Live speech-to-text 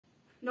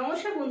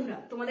নমস্কার বন্ধুরা,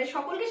 তোমাদের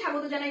সকলকে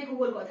স্বাগত জানাই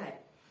ভূগোল কথায়।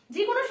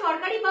 যে কোনো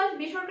সরকারি বা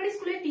বেসরকারি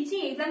স্কুলের টিচিং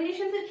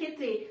এক্সামিনেশনস এর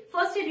ক্ষেত্রে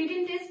ফার্স্টে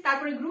রিটেন টেস্ট,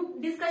 তারপরে গ্রুপ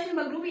ডিসকাশন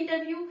বা গ্রুপ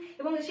ইন্টারভিউ,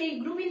 এবং সেই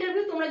গ্রুপ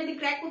ইন্টারভিউ তোমরা যদি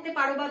ক্র্যাক করতে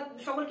পারো বা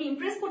সকলকে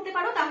ইমপ্রেস করতে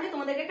পারো তাহলে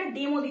তোমাদেরকে একটা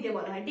ডেমো দিতে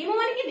বলা হয়। ডেমো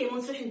মানে কি?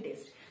 Demonstration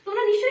test.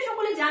 তোমরা নিশ্চয়ই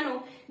সকলে জানো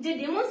যে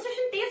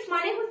ডেমনস্ট্রেশন টেস্ট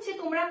মানে হচ্ছে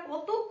তোমরা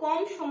কত কম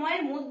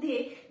সময়ের মধ্যে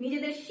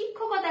নিজেদের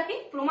শিক্ষকতাকে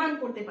প্রমাণ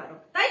করতে পারো,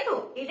 তাই তো?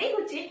 এটাই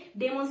হচ্ছে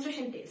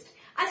ডেমনস্ট্রেশন টেস্ট।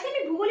 আজকে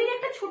আমি ভূগোলের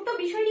একটা ছোট্ট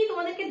বিষয় নিয়ে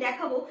তোমাদেরকে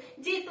দেখাবো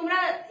যে তোমরা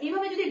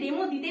এইভাবে যদি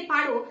ডেমো দিতে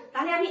পারো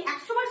তাহলে আমি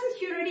 100%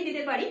 সিউরিটি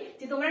দিতে পারি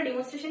যে তোমরা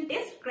ডেমনস্ট্রেশন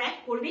টেস্ট ক্র্যাক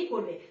করবেই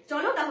করবে।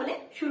 চলো তাহলে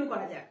শুরু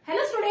করা যাক।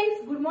 Hello students,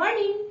 good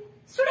morning.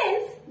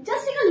 Students,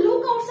 just take a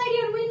look outside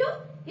your window.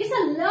 It's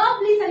a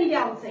lovely sunny day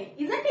outside,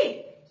 isn't it?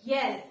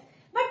 Yes.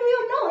 But do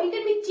you know it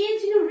can be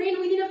changed into rain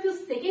within a few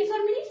seconds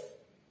or minutes?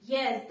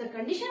 Yes, the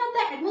condition of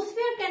the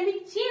atmosphere can be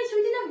changed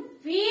within a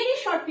very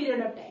short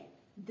period of time.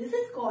 This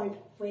is called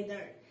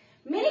weather.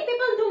 Many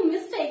people do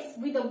mistakes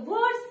with the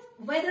words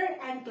weather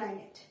and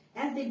climate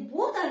as they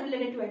both are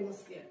related to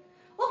atmosphere.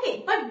 Okay,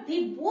 but they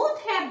both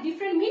have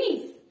different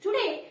meanings.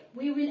 Today,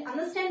 we will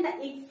understand the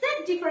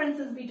exact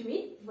differences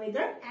between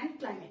weather and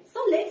climate. So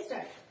let's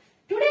start.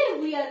 Today,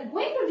 we are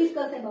going to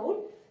discuss about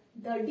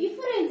the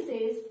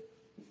differences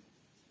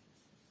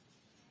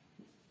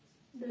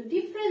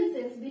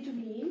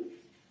between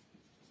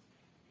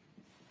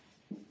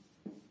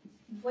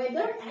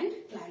weather and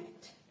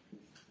climate.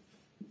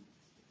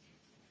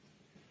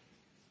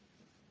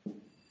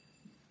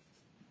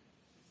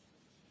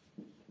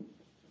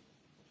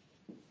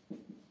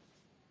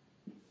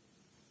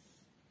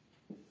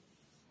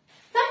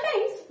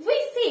 Sometimes we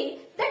say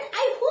that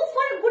I hope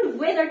for a good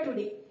weather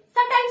today.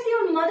 Sometimes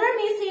your mother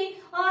may say,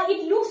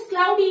 it looks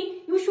cloudy,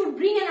 you should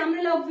bring an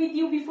umbrella with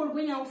you before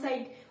going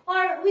outside.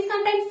 Or we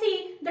sometimes say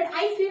that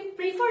I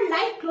prefer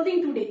light clothing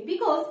today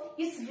because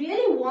it's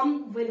really warm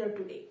weather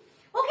today.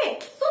 Okay,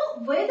 so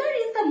weather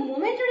is the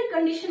momentary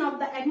condition of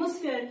the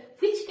atmosphere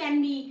which can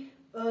be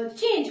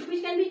changed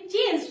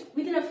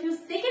within a few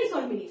seconds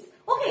or minutes.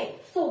 Okay,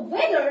 so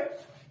weather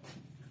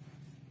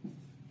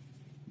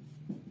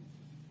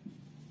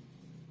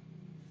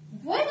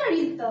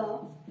is the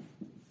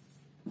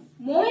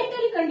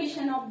momentary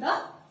condition of the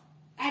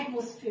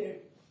atmosphere.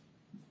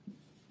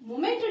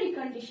 Momentary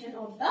condition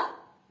of the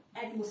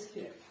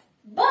atmosphere.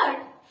 But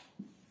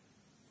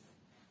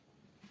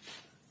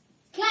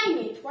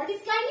climate, what is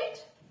climate?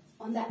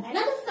 On the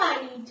another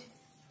side,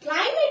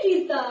 climate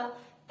is the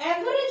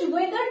average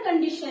weather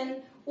condition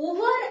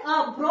over a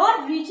broad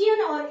region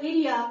or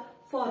area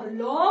for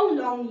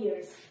long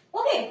years.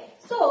 Okay,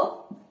 so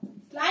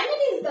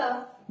climate is the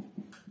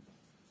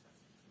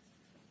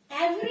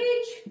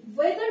average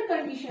weather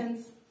conditions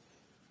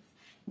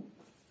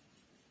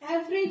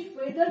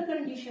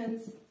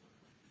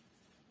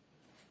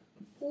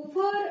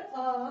over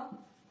a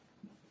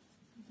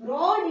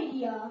broad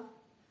area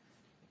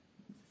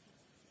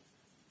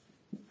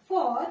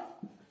for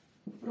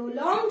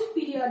prolonged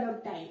period of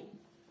time.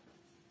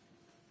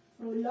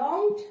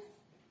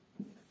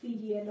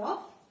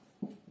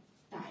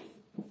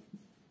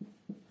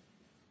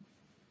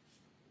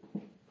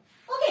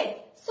 Okay,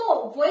 so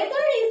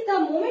weather is the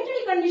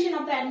momentary condition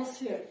of the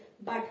atmosphere,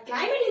 but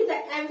climate is the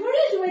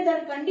average weather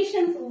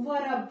conditions over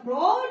a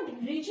broad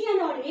region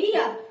or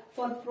area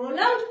for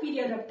prolonged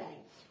period of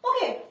time.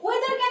 Okay,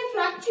 weather can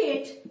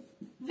fluctuate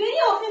very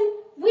often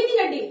within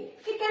a day.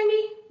 It can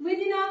be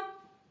within a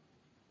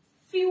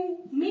few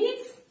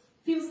minutes,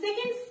 few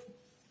seconds,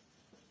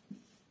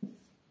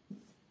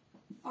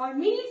 or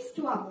minutes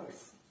to hours,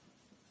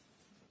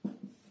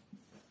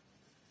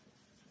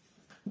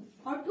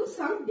 or to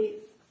some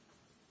days.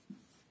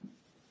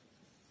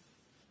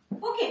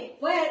 Okay,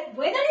 where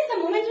weather is the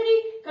momentary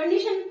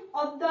condition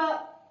of the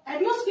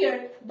atmosphere,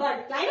 but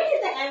climate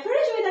is the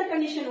average weather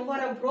condition over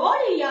a broad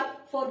area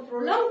for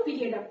prolonged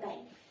period of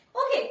time.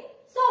 Okay,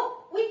 so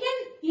we can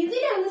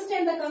easily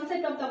understand the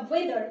concept of the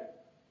weather.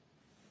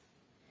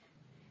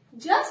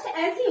 Just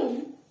assume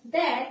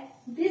that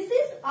this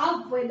is a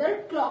weather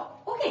clock.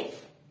 Okay.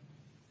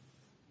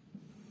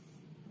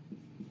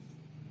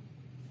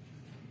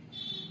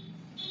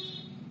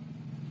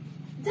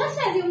 Just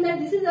assume that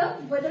this is a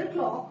weather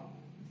clock.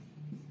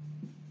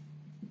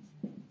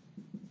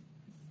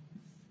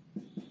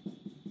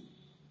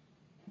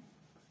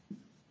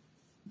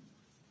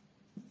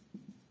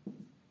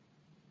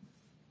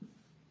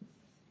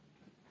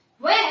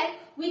 Where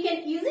we can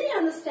easily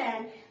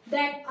understand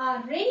that a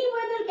rainy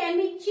weather can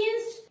be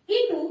changed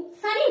into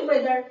sunny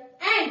weather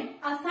and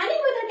a sunny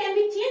weather can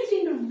be changed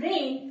into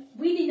rain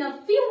within a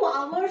few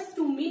hours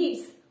to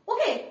minutes.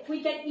 Okay, we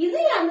can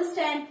easily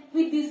understand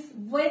with this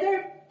weather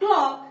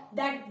clock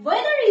that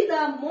weather is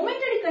a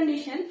momentary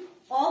condition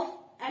of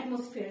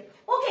atmosphere.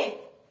 Okay,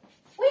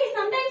 we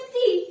sometimes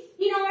see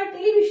in our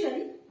television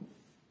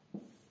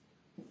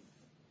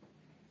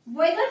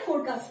weather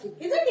forecasting,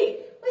 isn't it?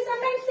 We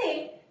sometimes say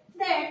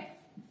that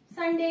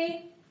Sunday,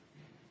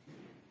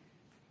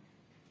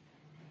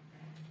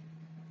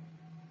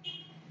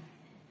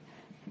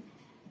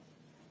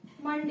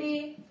 Monday,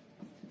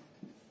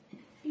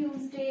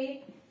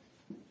 Tuesday,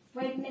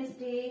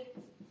 Monday,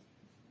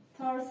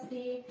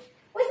 Thursday.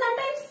 We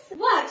sometimes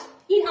watch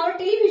in our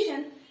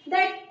television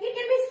that it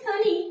can be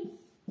sunny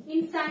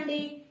in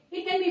Sunday,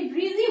 it can be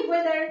breezy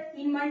weather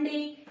in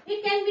Monday,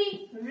 it can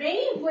be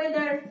rainy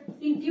weather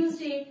in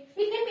Tuesday,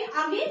 it can be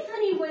again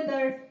sunny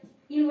weather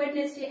in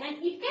Wednesday, and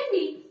it can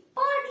be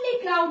partly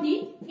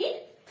cloudy in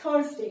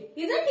Thursday,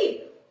 isn't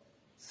it?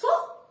 So,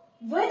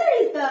 weather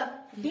is the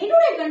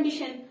day-to-day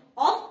condition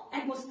of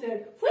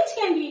atmosphere which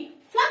can be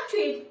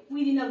fluctuate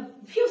within a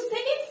few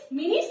seconds,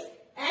 minutes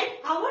and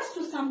hours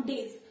to some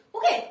days.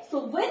 Okay,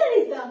 so weather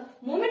is the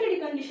momentary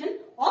condition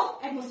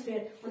of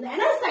atmosphere. On the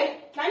other side,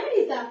 climate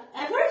is the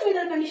average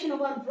weather condition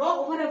over a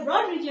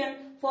broad region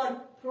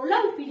for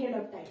prolonged period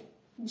of time.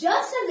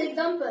 Just as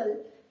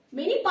example,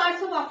 many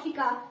parts of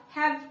Africa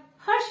have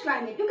harsh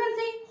climate. You can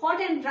say hot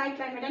and dry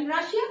climate. And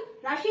Russia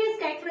is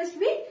characterized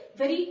with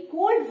very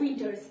cold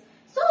winters.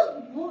 So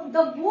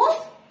the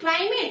both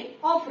climate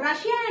of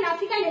Russia and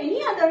Africa and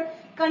any other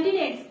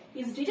continents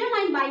is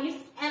determined by its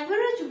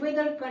average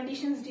weather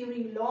conditions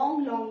during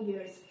long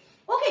years.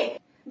 Okay,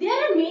 there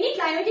are many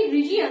climatic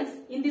regions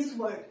in this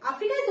world.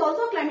 Africa is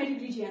also a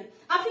climatic region.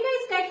 Africa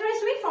is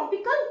characterized with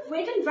tropical,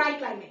 wet and dry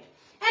climate.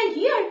 And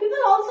here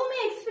people also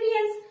may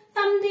experience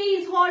some day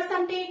is hot,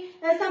 some day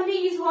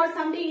is hot,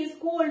 some day is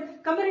cold,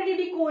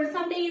 comparatively cold,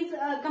 some days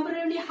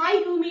comparatively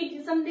high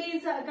humid, some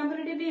days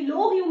comparatively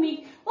low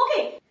humid.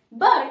 Okay,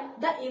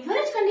 but the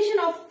average condition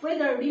of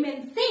weather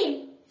remains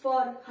same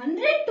for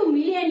 100 to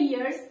million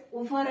years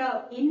over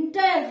an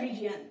entire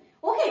region.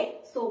 Okay,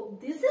 so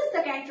this is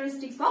the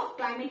characteristics of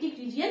climatic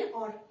region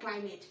or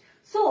climate.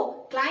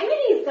 So climate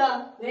is the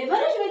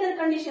average weather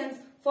conditions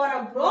for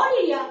a broad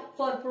area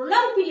for a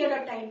prolonged period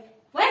of time.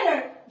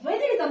 Weather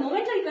is the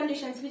momentary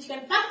conditions which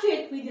can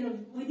fluctuate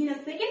within a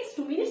seconds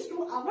to minutes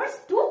to hours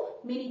to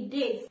many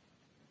days.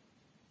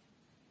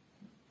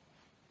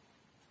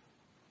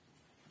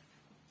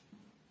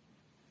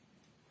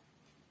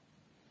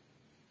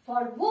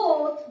 For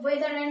both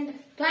weather and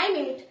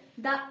climate,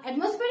 the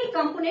atmospheric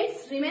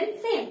components remain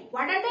same.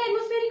 What are the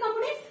atmospheric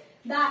components?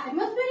 The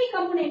atmospheric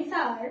components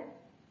are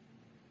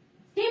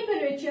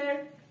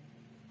temperature,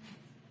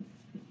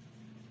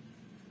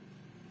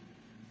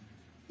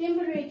 wind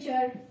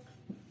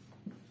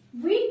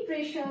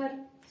pressure,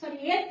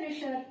 air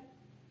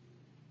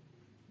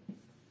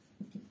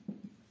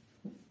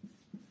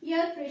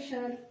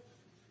pressure,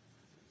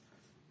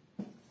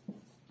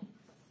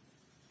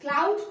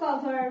 cloud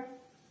cover,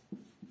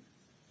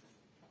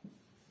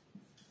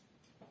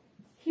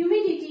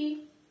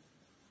 humidity,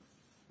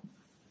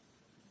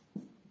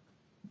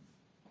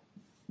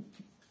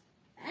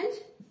 and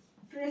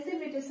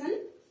precipitation,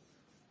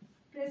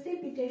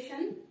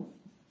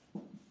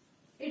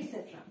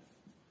 etc.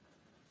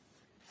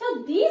 So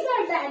these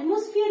are the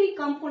atmospheric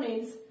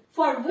components.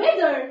 For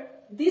weather,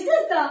 this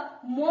is the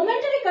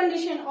momentary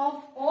condition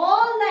of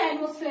all the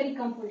atmospheric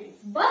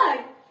components.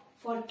 But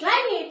for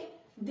climate,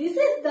 this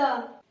is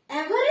the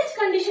average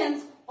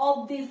conditions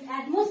of these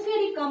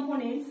atmospheric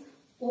components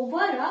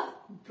over a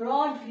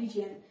broad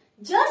region.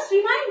 Just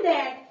remind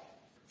that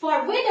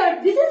for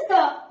weather, this is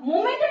the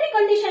momentary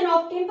condition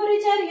of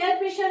temperature, air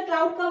pressure,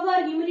 cloud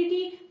cover,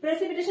 humidity,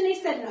 precipitation,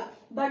 etc.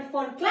 But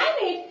for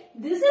climate,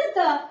 this is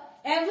the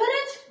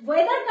average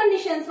weather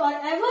conditions or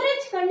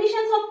average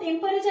conditions of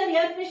temperature,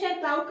 air pressure,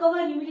 cloud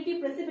cover,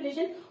 humidity,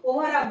 precipitation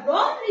over a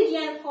broad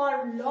region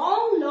for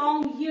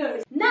long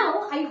years.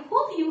 Now, I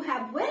hope you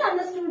have well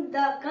understood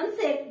the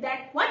concept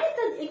that what is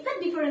the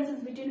exact differences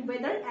between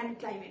weather and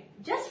climate.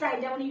 Just write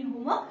down in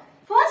homework.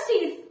 First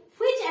is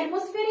which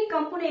atmospheric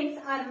components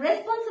are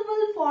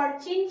responsible for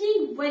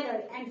changing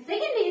weather, and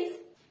second is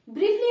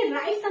briefly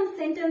write some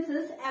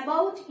sentences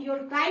about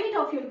your climate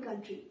of your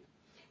country.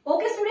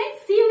 Okay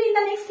students, see you in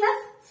the next class.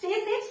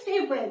 Stay safe, stay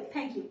well.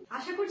 Thank you.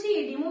 আশা করছি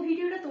এই demo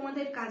ভিডিওটা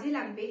তোমাদের কাজে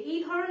লাগবে। এই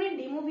ধরনের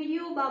demo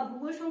video বা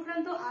ভূগোল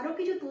সংক্রান্ত আরো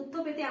কিছু তথ্য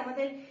পেতে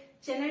আমাদের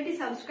চ্যানেলটি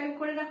সাবস্ক্রাইব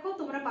করে রাখো।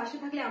 তোমরা পাশে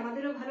থাকলে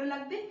আমাদেরও ভালো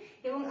লাগবে।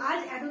 এবং আজ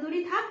এত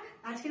দূরই থাক।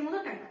 আজকের মতো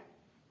টাটা।